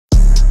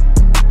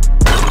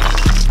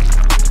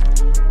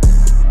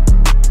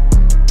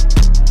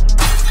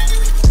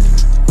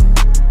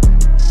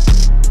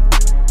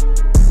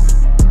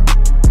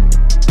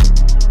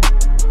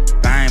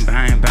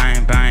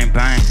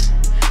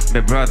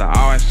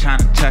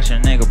tryna touch a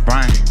nigga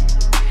brain.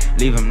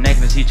 Leave him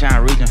necklace, he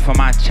tryna reaching for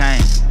my chain.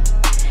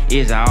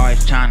 Is I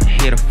always tryna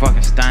hit a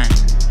fucking stain.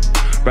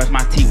 Brush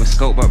my teeth with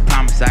scope, but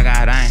promise I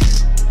got aim.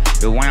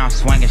 The way I'm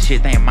swinging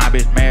shit, think my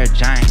bitch Mary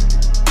Jane.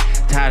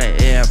 Tired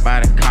of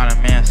everybody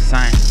calling me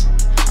insane.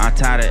 I'm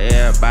tired of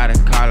everybody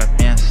calling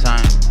me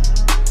insane.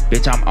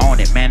 Bitch, I'm on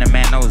it, man, the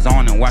man knows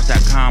on it. Watch that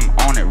come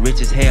on it,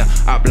 rich as hell.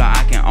 Up block,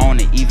 I can own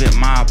it, even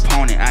my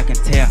opponent, I can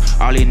tell.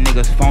 All these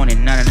niggas phony,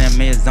 none of them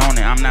is on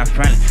it. I'm not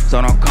friendly,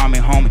 so don't call me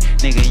homie.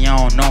 Nigga, you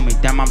don't know me,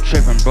 damn, I'm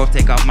tripping. Bro,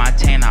 take off my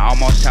chain, I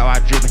almost shower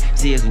dripping.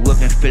 See it's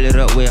whipping, fill it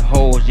up with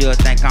hoes. You'll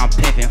think I'm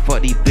pimping,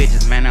 fuck these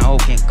bitches, man, that hoe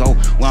can go.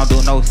 We don't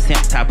do no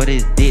simp, top of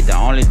this dick, the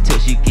only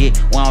tips you get.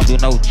 We don't do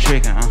no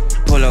tricking,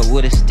 Pull up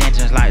with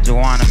extensions like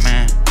Joanna,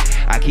 man.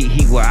 I keep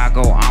heat where I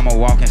go, I'm a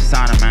walking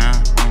sauna,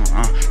 man.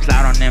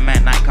 Slide on them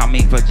at night, call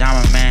me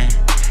pajama, man.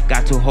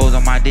 Got 2 hoes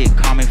on my dick,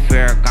 call me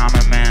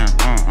Farragamo, man.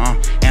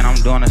 And I'm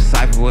doing a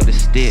Cypher with the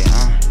stick,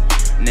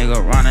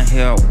 Nigga running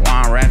here,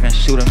 one rap and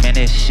shoot him in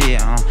this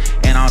shit,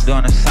 And I'm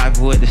doing a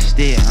Cypher with the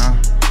stick,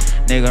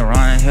 Nigga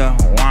running here,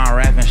 one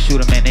rap and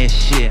shoot him in this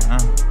shit,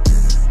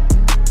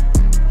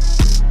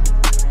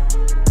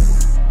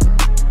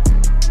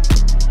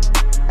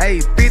 Hey,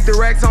 50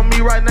 racks on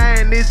me right now,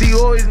 and this he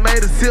always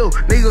made a seal.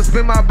 Nigga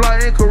spin my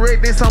block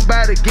incorrect, then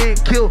somebody getting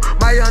killed.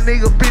 My young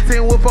nigga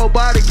 15 with 4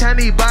 body, can't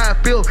even buy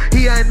a field.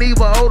 He ain't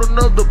even old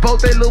enough to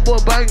vote, they little boy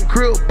banging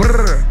crib.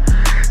 Brrr.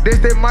 This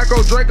that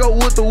micro Draco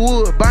with the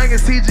wood. Banging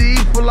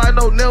CGE for like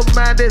no, never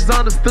mind, that's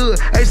understood.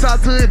 A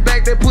shot to his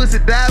back, that pussy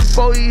died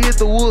before he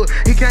hit the wood.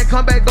 He can't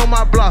come back on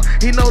my block,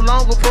 he no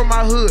longer from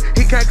my hood.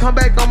 He can't come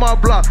back on my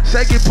block,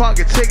 shake his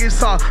pocket, check his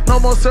sauce. No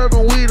more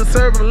serving weed or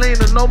serving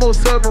lean, no more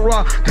serving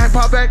raw. Can't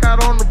pop back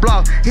out on the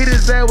block. Hit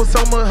his ass with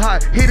so much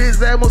hot, hit his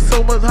ass with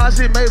so much hot,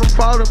 shit made him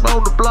fall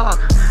on the block.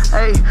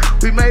 Hey,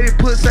 we made it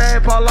pussy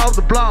ass fall off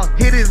the block.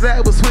 Hit his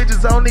ass with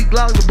switches on these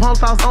glocks, the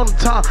pump house on the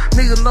top.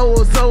 Nigga know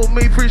what's up with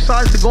me, free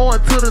shots to going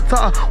to the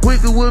top. Wick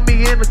with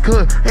me in the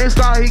cut. And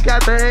Scarr, he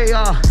got the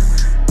AR.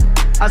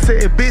 I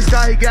said, Big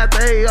Scarr, he got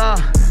the AR.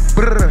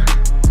 Brr.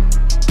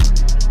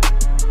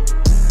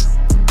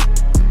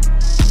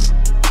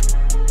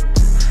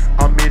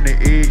 I'm in the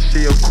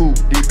eggshell coupe.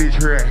 This bitch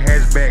here a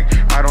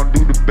hatchback. I don't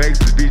do the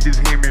bases, bitch.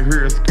 Just him and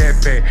here a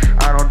scat pack.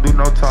 I don't do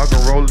no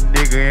talking, roll a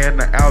nigga in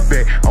the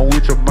outback. I'm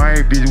with your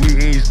mind, bitch.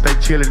 We ain't stay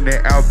chillin'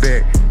 that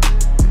outback.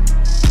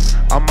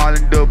 I'm all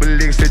in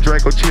double X, said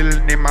Draco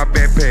chillin' in my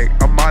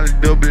backpack. I'm all in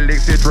double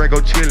X, said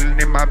Draco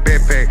chillin' in my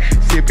backpack.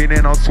 Sippin'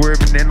 and I'm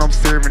swerving and I'm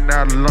serving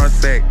out a lunch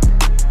sack.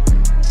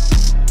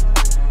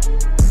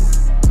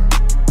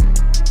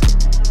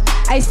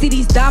 I see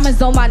these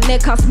diamonds on my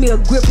neck, cost me a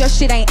grip. Your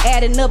shit ain't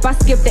adding up. I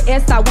skipped the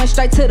S, I went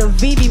straight to the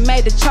VV,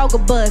 made the choker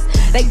buzz.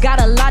 They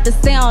got a lot to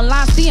say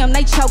online, see them,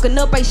 they choking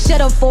up. Hey, shut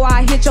up before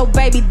I hit your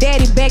baby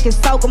daddy back and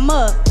soak him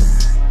up.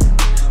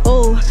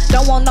 Ooh,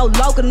 don't want no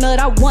local nut.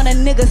 I want a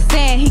nigga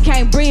saying he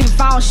can't breathe if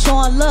I don't show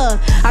him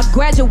love. I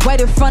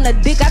graduated from the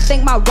dick, I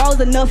think my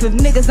role's enough. If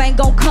niggas ain't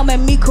gon' come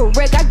at me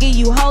correct, I give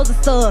you hoes a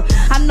sub.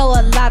 I know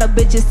a lot of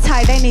bitches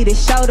tight, they need a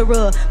shoulder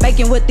rub.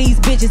 Making with these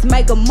bitches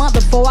make a month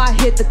before I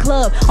hit the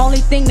club. Only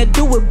thing to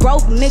do with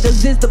broke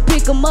niggas is to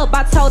pick them up.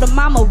 I told them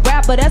I'm a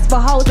rapper, that's for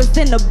hoes that's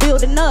in the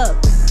building up.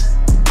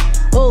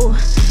 Ooh,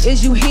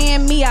 is you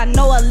hearing me? I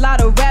know a lot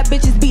of rap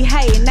bitches be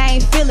hating, they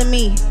ain't feeling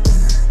me.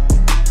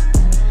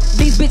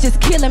 These bitches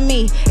killing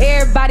me.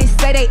 Everybody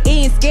say they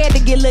ain't scared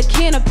to get Lil'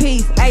 Ken a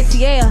piece.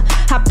 ATL,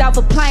 hopped off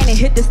a plane and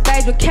hit the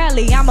stage with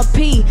Kelly. I'm a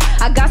P.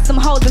 I got some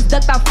hoes that's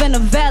ducked off in the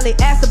valley.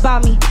 Ask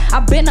about me,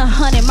 I been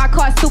 100, my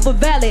car's super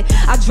valid.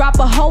 I drop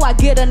a hoe, I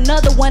get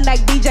another one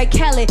like DJ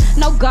Khaled.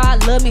 No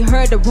God love me,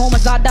 heard the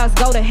rumors, all dogs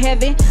go to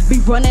heaven. Be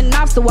running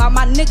off so all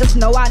my niggas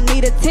know I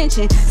need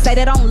attention. Say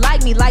they don't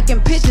like me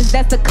liking pictures,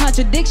 that's a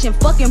contradiction.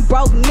 Fucking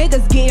broke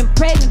niggas getting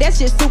pregnant, that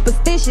shit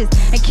superstitious.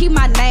 And keep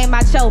my name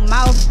out your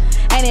mouth.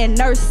 Ain't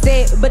that nurse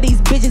said, but these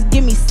bitches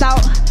give me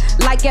salt.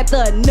 Like at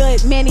the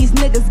nut, man, these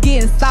niggas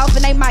getting soft.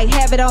 And they might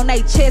have it on their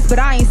chest, but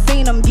I ain't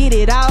seen them get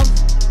it off.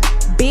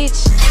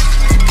 Bitch,